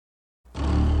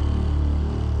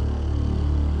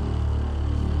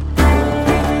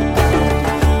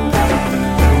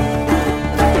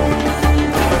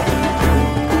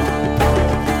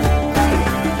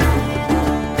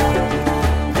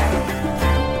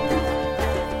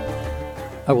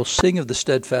I will sing of the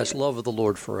steadfast love of the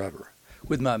Lord forever.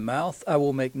 With my mouth I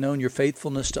will make known your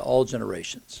faithfulness to all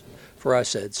generations. For I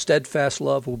said, steadfast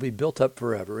love will be built up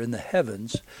forever. In the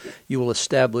heavens you will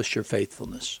establish your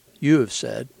faithfulness. You have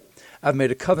said, I've made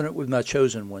a covenant with my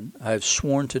chosen one. I have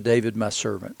sworn to David my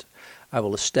servant. I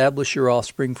will establish your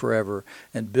offspring forever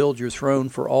and build your throne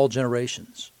for all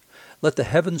generations. Let the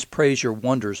heavens praise your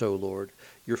wonders, O Lord,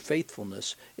 your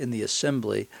faithfulness in the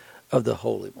assembly of the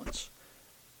holy ones.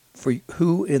 For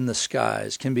who in the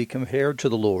skies can be compared to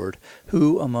the Lord?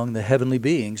 Who among the heavenly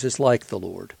beings is like the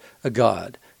Lord, a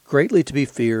God, greatly to be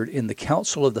feared in the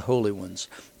council of the holy ones,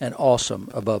 and awesome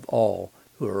above all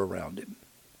who are around him?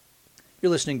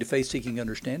 You're listening to Faith Seeking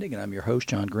Understanding, and I'm your host,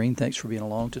 John Green. Thanks for being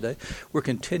along today. We're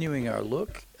continuing our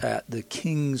look at the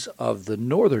kings of the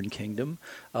northern kingdom,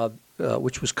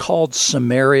 which was called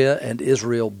Samaria and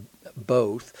Israel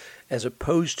both, as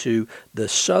opposed to the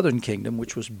southern kingdom,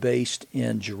 which was based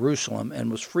in Jerusalem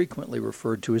and was frequently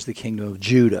referred to as the kingdom of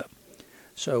Judah.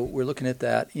 So we're looking at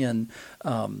that in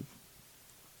 2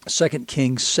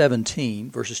 Kings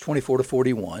 17, verses 24 to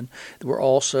 41. We're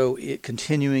also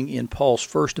continuing in Paul's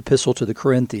first epistle to the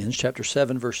Corinthians, chapter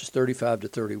 7, verses 25 to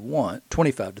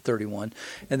 31,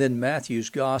 and then Matthew's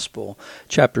Gospel,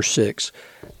 chapter 6,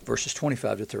 verses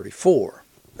 25 to 34.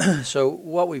 So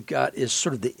what we've got is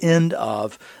sort of the end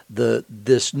of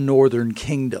this northern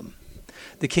kingdom.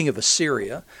 The king of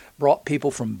Assyria brought people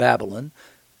from Babylon,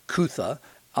 Cutha,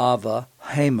 Ava,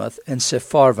 Hamath, and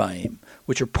Sepharvaim,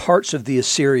 which are parts of the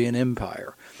Assyrian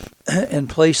Empire, and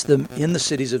placed them in the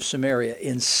cities of Samaria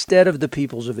instead of the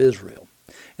peoples of Israel.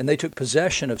 And they took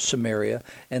possession of Samaria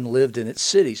and lived in its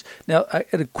cities. Now, I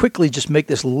got to quickly just make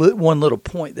this one little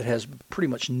point that has pretty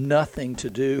much nothing to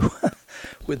do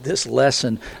with this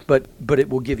lesson, but it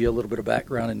will give you a little bit of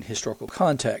background and historical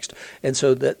context. And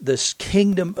so that this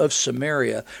kingdom of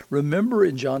Samaria, remember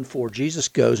in John 4, Jesus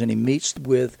goes and he meets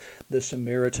with the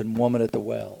Samaritan woman at the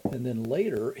well. And then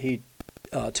later he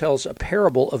tells a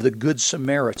parable of the Good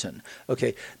Samaritan.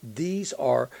 Okay, these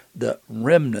are the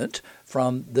remnant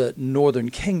from the northern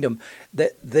kingdom.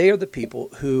 That they are the people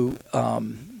who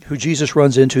Jesus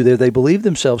runs into there. They believe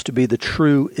themselves to be the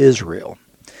true Israel.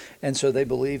 And so they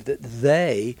believe that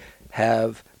they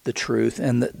have the truth,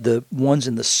 and the ones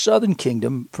in the southern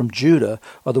kingdom from Judah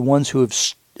are the ones who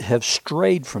have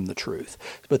strayed from the truth.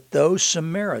 But those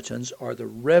Samaritans are the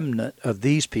remnant of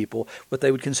these people, what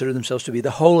they would consider themselves to be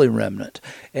the holy remnant.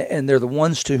 And they're the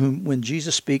ones to whom, when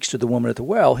Jesus speaks to the woman at the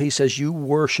well, he says, you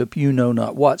worship you know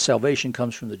not what. Salvation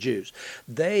comes from the Jews.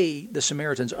 The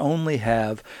Samaritans, only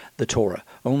have the Torah,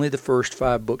 only the first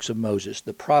 5 books of Moses.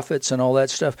 The prophets and all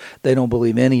that stuff, they don't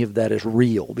believe any of that is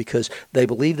real because they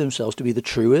believe themselves to be the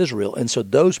true Israel. And so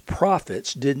those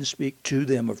prophets didn't speak to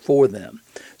them or for them.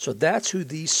 So that's who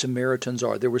these Samaritans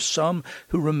are. There were some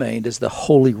who remained as the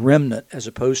holy remnant as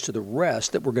opposed to the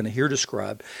rest that we're going to hear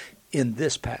described in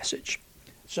this passage.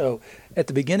 So at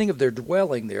the beginning of their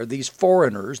dwelling there, these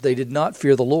foreigners, they did not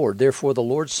fear the Lord. Therefore the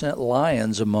Lord sent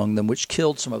lions among them, which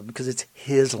killed some of them because it's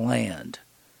his land.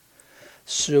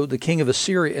 So the king of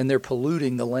Assyria, and they're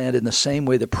polluting the land in the same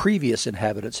way the previous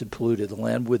inhabitants had polluted the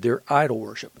land with their idol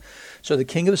worship. So the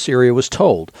king of Assyria was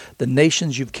told, the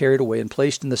nations you've carried away and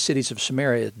placed in the cities of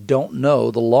Samaria don't know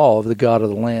the law of the God of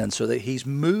the land, so that he's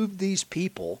moved these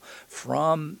people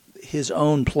from his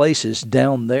own places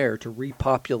down there to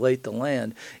repopulate the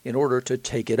land in order to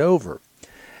take it over.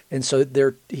 And so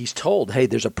he's told, hey,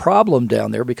 there's a problem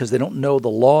down there because they don't know the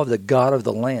law of the God of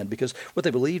the land, because what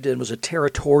they believed in was a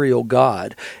territorial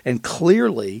God. And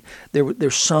clearly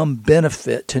there's some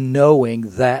benefit to knowing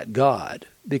that God,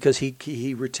 because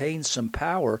he retains some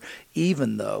power,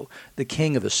 even though the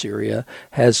king of Assyria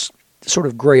has sort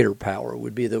of greater power,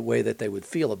 would be the way that they would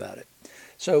feel about it.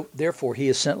 So therefore he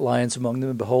has sent lions among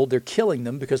them, and behold, they're killing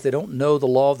them because they don't know the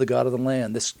law of the God of the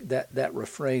land. That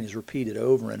refrain is repeated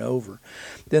over and over.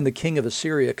 Then the king of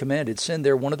Assyria commanded, send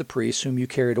there one of the priests whom you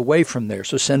carried away from there.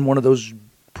 So send one of those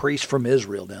priests from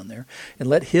Israel down there, and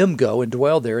let him go and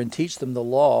dwell there and teach them the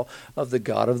law of the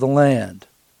God of the land.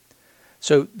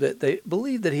 So they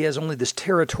believe that he has only this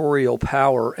territorial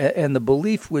power, and the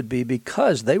belief would be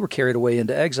because they were carried away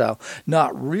into exile,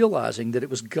 not realizing that it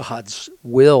was God's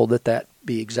will that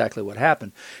be exactly what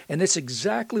happened. And it's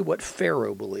exactly what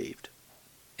Pharaoh believed.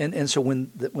 And so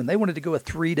when they wanted to go a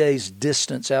 3 days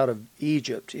distance out of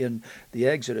Egypt in the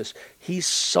Exodus, he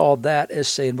saw that as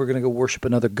saying, we're going to go worship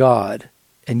another god,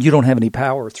 and you don't have any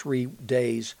power 3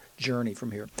 days journey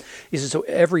from here. He said,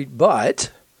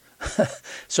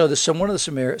 so some of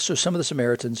the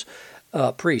Samaritans,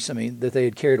 priests, that they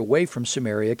had carried away from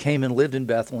Samaria, came and lived in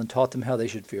Bethel and taught them how they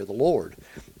should fear the Lord.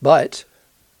 But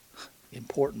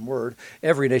important word,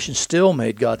 every nation still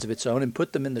made gods of its own and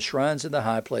put them in the shrines and the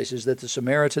high places that the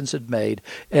Samaritans had made,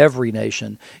 every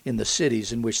nation in the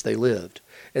cities in which they lived.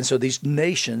 And so these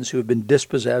nations who have been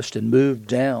dispossessed and moved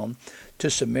down to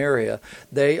Samaria,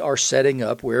 they are setting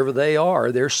up, wherever they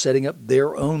are, they're setting up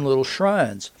their own little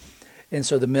shrines. And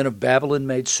so the men of Babylon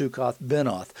made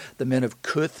Succoth-Benoth. The men of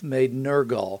Cuth made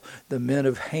Nergal. The men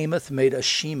of Hamath made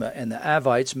Ashima. And the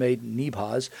Avites made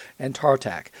Nebhaz and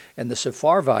Tartak. And the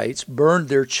Sepharvites burned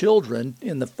their children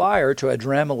in the fire to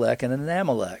Adramelech and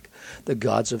Anamelech, the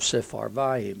gods of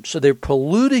Sepharvaim. So they're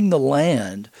polluting the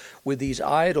land with these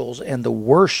idols and the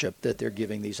worship that they're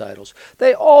giving these idols.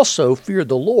 They also feared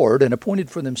the Lord and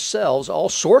appointed for themselves all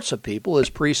sorts of people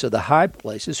as priests of the high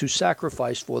places who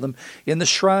sacrificed for them in the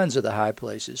shrines of the high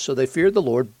places. So they feared the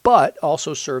Lord, but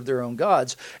also served their own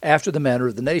gods after the manner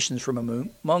of the nations from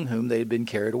among whom they had been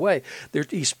carried away.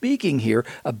 He's speaking here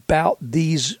about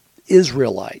these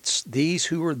Israelites. These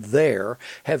who are there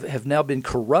have now been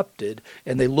corrupted,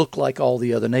 and they look like all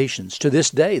the other nations. To this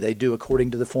day, they do according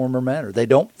to the former manner. They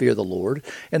don't fear the Lord,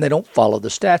 and they don't follow the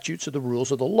statutes or the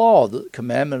rules of the law, the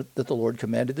commandment that the Lord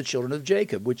commanded the children of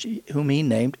Jacob, whom he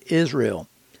named Israel.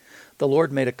 The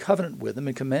Lord made a covenant with them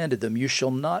and commanded them, "You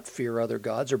shall not fear other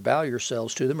gods or bow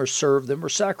yourselves to them or serve them or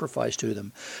sacrifice to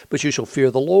them, but you shall fear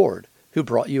the Lord, who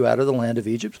brought you out of the land of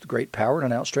Egypt with great power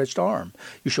and an outstretched arm.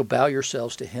 You shall bow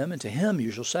yourselves to him, and to him you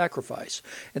shall sacrifice.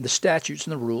 And the statutes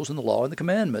and the rules and the law and the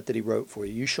commandment that he wrote for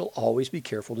you, you shall always be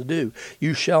careful to do.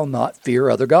 You shall not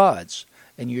fear other gods,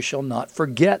 and you shall not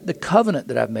forget the covenant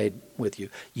that I've made with you.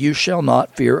 You shall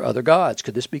not fear other gods."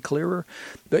 Could this be clearer?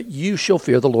 "But you shall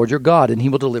fear the Lord your God, and he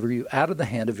will deliver you out of the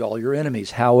hand of all your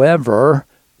enemies." However,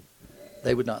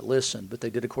 they would not listen, but they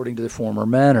did according to the former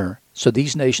manner. So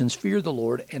these nations feared the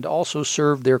Lord and also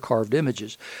served their carved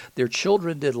images. Their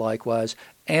children did likewise,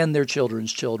 and their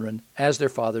children's children, as their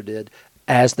father did,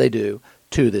 as they do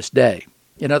to this day.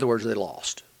 In other words, they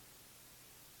lost.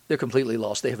 They're completely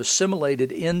lost. They have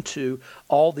assimilated into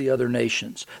all the other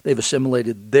nations. They've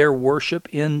assimilated their worship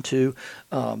into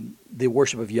the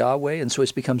worship of Yahweh, and so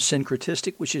it's become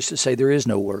syncretistic, which is to say there is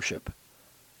no worship.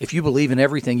 If you believe in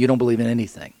everything, you don't believe in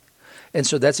anything. And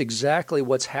so that's exactly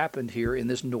what's happened here in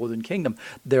this northern kingdom.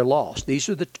 They're lost. These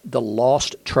are the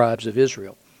lost tribes of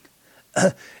Israel.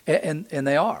 and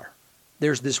they are.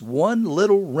 There's this one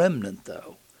little remnant,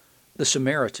 though, the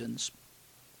Samaritans,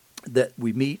 that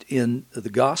we meet in the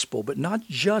gospel, but not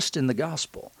just in the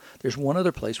gospel. There's one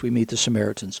other place we meet the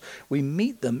Samaritans. We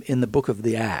meet them in the book of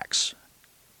the Acts.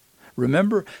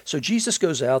 Remember, so Jesus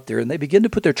goes out there and they begin to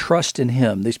put their trust in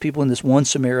him. These people in this one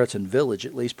Samaritan village,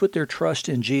 at least, put their trust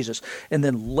in Jesus. And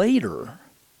then later,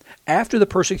 after the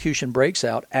persecution breaks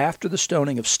out, after the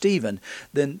stoning of Stephen,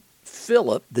 then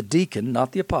Philip, the deacon,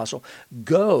 not the apostle,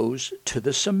 goes to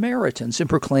the Samaritans and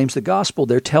proclaims the gospel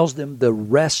there, tells them the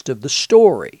rest of the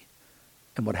story.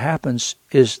 And what happens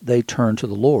is they turn to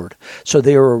the Lord. So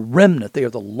they are a remnant. They are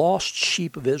the lost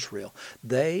sheep of Israel.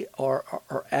 They are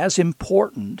as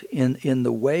important in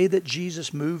the way that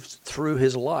Jesus moved through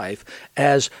his life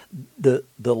as the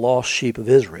lost sheep of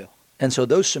Israel. And so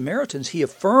those Samaritans he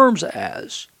affirms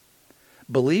as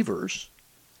believers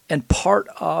and part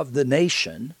of the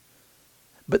nation,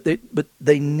 but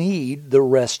they need the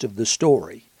rest of the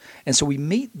story. And so we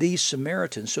meet these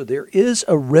Samaritans. So there is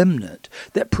a remnant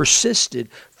that persisted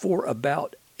for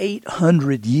about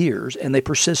 800 years, and they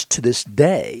persist to this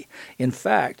day. In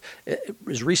fact,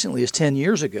 as recently as 10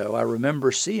 years ago, I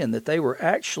remember seeing that they were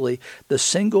actually the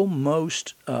single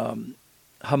most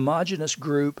homogeneous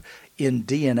group in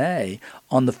DNA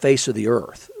on the face of the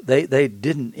earth. They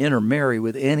didn't intermarry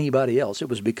with anybody else. It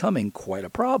was becoming quite a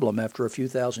problem after a few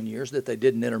thousand years that they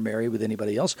didn't intermarry with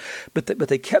anybody else. But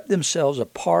they kept themselves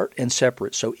apart and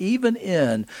separate. So even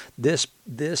in this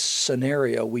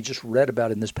scenario we just read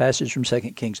about in this passage from 2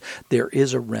 Kings, there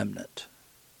is a remnant.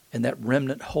 And that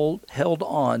remnant held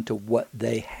on to what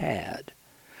they had.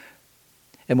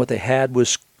 And what they had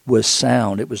was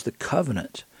sound. It was the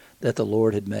covenant that the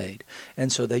Lord had made.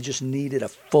 And so they just needed a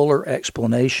fuller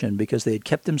explanation because they had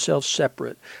kept themselves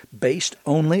separate based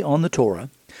only on the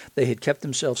Torah. They had kept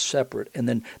themselves separate, and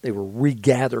then they were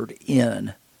regathered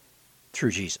in through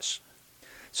Jesus.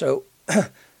 So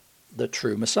the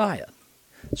true Messiah.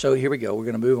 So here we go. We're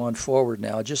going to move on forward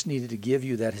now. I just needed to give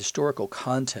you that historical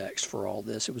context for all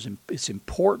this. It's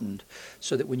important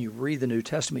so that when you read the New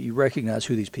Testament, you recognize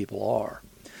who these people are.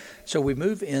 So we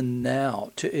move in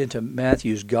now into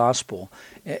Matthew's Gospel,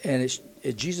 and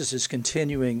Jesus is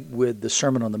continuing with the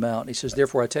Sermon on the Mount. He says,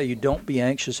 "Therefore I tell you, don't be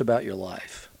anxious about your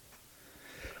life."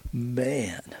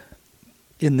 Man,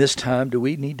 in this time, do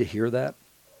we need to hear that?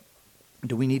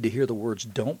 do we need to hear the words,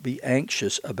 don't be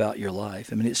anxious about your life?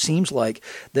 I mean, it seems like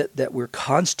that we're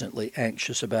constantly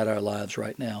anxious about our lives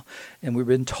right now. And we've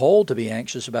been told to be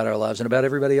anxious about our lives and about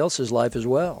everybody else's life as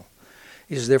well.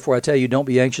 He says, therefore, I tell you, don't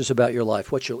be anxious about your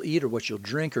life, what you'll eat or what you'll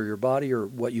drink or your body or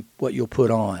what you'll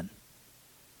put on.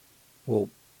 Well,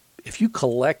 if you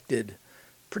collected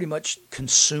pretty much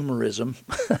consumerism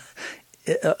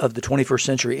of the 21st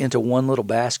century into one little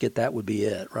basket, that would be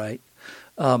it, right?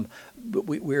 But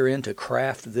we're into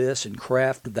craft this and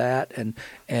craft that,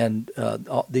 and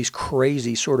all these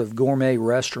crazy sort of gourmet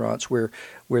restaurants where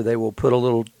they will put a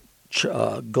little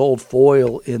gold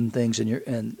foil in things,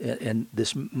 and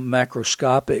this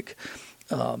macroscopic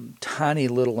tiny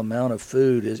little amount of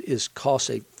food is costs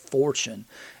a fortune,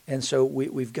 and so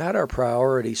we've got our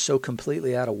priorities so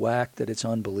completely out of whack that it's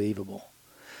unbelievable.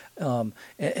 And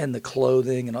the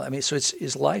clothing, and all, I mean, so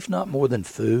is life not more than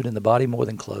food, and the body more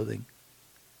than clothing?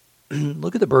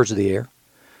 Look at the birds of the air.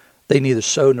 They neither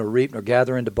sow nor reap nor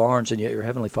gather into barns, and yet your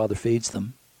heavenly Father feeds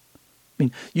them. I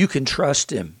mean, you can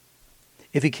trust him.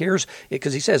 If he cares,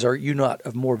 because he says, are you not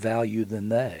of more value than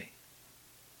they?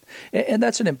 And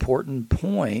that's an important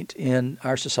point in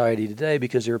our society today,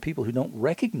 because there are people who don't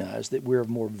recognize that we're of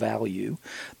more value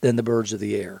than the birds of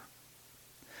the air,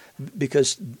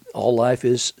 because all life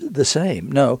is the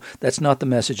same. No, that's not the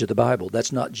message of the Bible.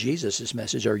 That's not Jesus'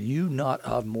 message. Are you not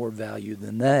of more value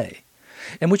than they?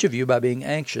 And which of you, by being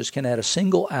anxious, can add a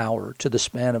single hour to the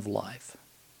span of life?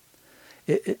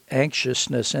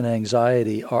 Anxiousness and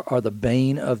anxiety are the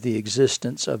bane of the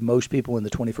existence of most people in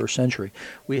the 21st century.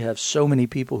 We have so many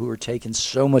people who are taking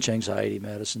so much anxiety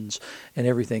medicines and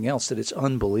everything else that it's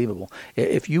unbelievable.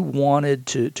 If you wanted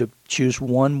to choose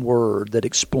one word that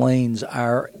explains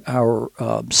our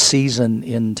season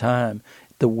in time,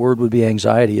 the word would be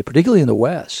anxiety, particularly in the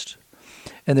West.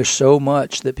 And there's so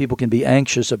much that people can be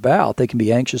anxious about. They can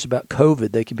be anxious about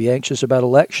COVID. They can be anxious about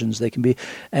elections. They can be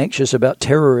anxious about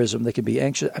terrorism. They can be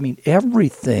anxious. I mean,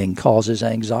 everything causes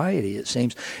anxiety, it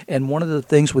seems. And one of the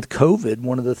things with COVID,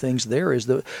 one of the things there is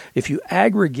that if you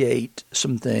aggregate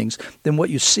some things, then what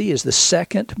you see is the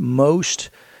second most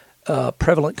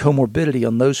prevalent comorbidity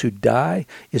on those who die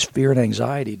is fear and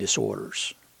anxiety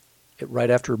disorders,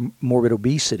 right after morbid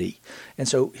obesity. And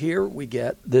so here we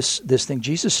get this thing.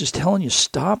 Jesus is telling you,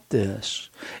 stop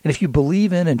this. And if you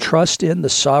believe in and trust in the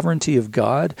sovereignty of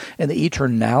God and the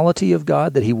eternality of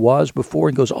God, that he was before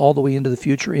and goes all the way into the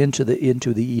future, into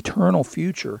the eternal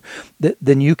future,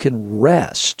 then you can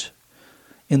rest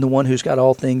in the one who's got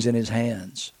all things in his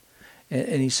hands.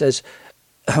 And he says,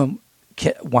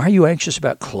 why are you anxious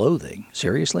about clothing?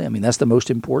 Seriously? I mean, that's the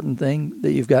most important thing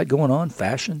that you've got going on,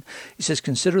 fashion. He says,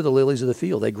 consider the lilies of the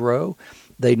field. They grow,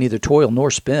 they neither toil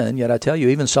nor spin. Yet I tell you,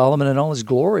 even Solomon in all his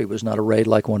glory was not arrayed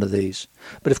like one of these.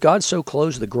 But if God so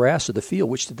clothes the grass of the field,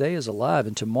 which today is alive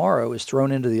and tomorrow is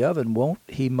thrown into the oven, won't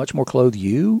he much more clothe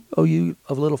you, O you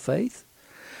of little faith?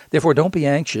 Therefore, don't be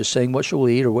anxious, saying, what shall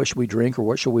we eat, or what shall we drink, or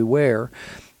what shall we wear?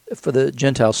 For the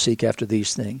Gentiles seek after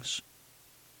these things.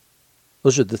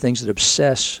 Those are the things that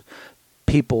obsess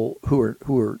people who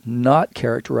are not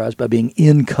characterized by being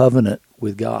in covenant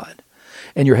with God.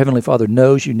 And your heavenly Father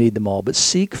knows you need them all. But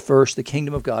seek first the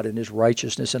kingdom of God and his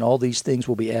righteousness, and all these things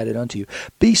will be added unto you.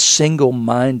 Be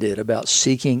single-minded about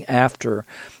seeking after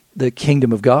the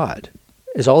kingdom of God,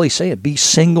 is all he's saying. Be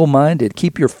single-minded.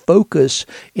 Keep your focus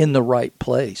in the right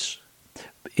place.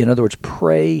 In other words,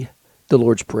 pray the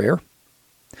Lord's Prayer.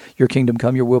 Your kingdom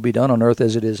come, your will be done on earth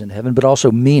as it is in heaven, but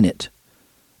also mean it.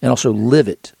 And also live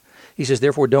it. He says,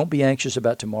 therefore, don't be anxious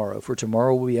about tomorrow, for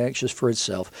tomorrow will be anxious for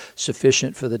itself.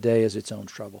 Sufficient for the day is its own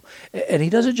trouble. And he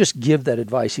doesn't just give that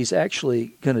advice. He's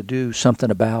actually going to do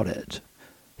something about it.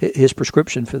 His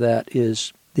prescription for that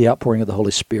is the outpouring of the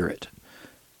Holy Spirit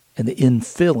and the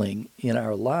infilling in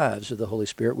our lives of the Holy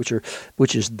Spirit,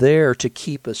 which is there to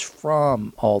keep us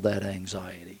from all that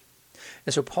anxiety.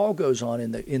 And so Paul goes on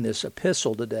in this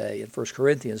epistle today in 1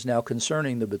 Corinthians, now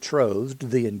concerning the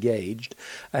betrothed, the engaged,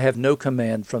 I have no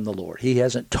command from the Lord. He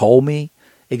hasn't told me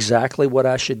exactly what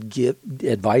I should give,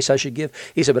 advice I should give.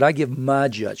 He said, but I give my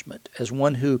judgment as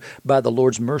one who, by the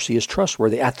Lord's mercy, is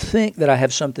trustworthy. I think that I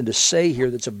have something to say here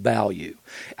that's of value.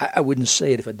 I wouldn't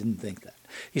say it if I didn't think that.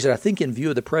 He said, I think in view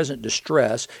of the present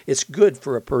distress, it's good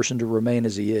for a person to remain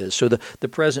as he is. So the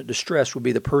present distress will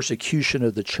be the persecution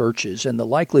of the churches and the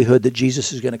likelihood that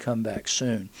Jesus is going to come back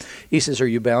soon. He says, are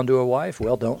you bound to a wife?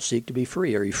 Well, don't seek to be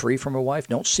free. Are you free from a wife?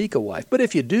 Don't seek a wife. But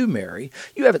if you do marry,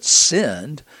 you haven't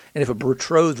sinned. And if a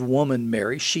betrothed woman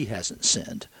marries, she hasn't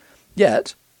sinned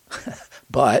yet.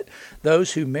 But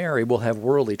those who marry will have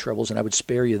worldly troubles, and I would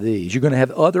spare you these. You're going to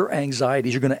have other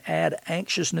anxieties. You're going to add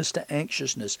anxiousness to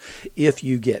anxiousness if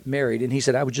you get married. And he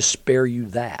said, I would just spare you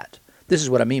that. This is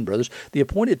what I mean, brothers. The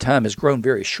appointed time has grown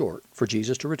very short for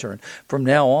Jesus to return. From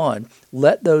now on,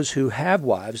 let those who have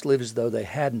wives live as though they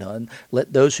had none.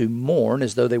 Let those who mourn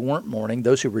as though they weren't mourning.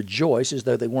 Those who rejoice as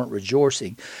though they weren't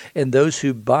rejoicing. And those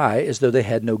who buy as though they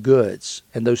had no goods.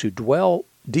 And those who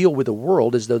deal with the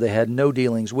world as though they had no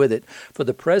dealings with it, for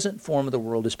the present form of the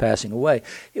world is passing away.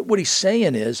 What he's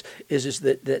saying is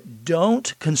that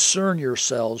don't concern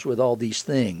yourselves with all these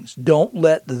things. Don't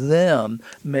let them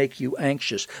make you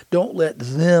anxious. Don't let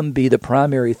them be the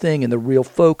primary thing and the real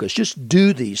focus. Just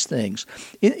do these things.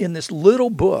 In this little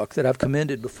book that I've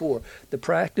commended before, The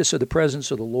Practice of the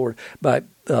Presence of the Lord by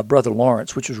Brother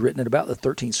Lawrence, which was written in about the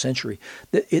 13th century,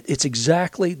 it's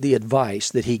exactly the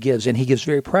advice that he gives, and he gives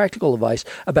very practical advice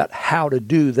about how to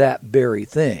do that very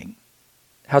thing,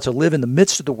 how to live in the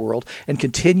midst of the world and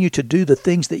continue to do the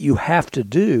things that you have to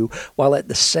do while at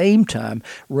the same time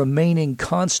remaining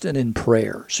constant in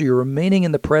prayer. So you're remaining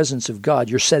in the presence of God.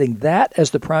 You're setting that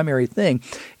as the primary thing,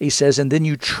 he says, and then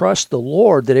you trust the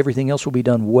Lord that everything else will be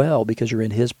done well because you're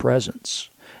in his presence.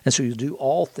 And so you do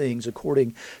all things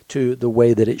according to the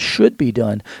way that it should be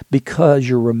done because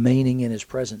you're remaining in his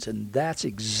presence. And that's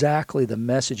exactly the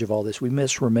message of all this. We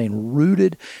must remain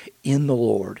rooted in the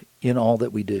Lord in all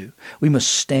that we do. We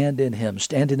must stand in him,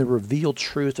 stand in the revealed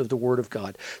truth of the Word of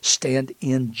God, stand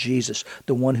in Jesus,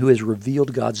 the one who has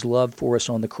revealed God's love for us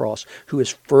on the cross, who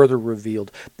has further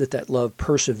revealed that love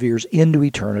perseveres into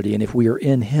eternity. And if we are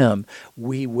in him,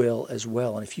 we will as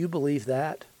well. And if you believe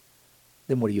that,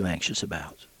 then what are you anxious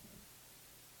about?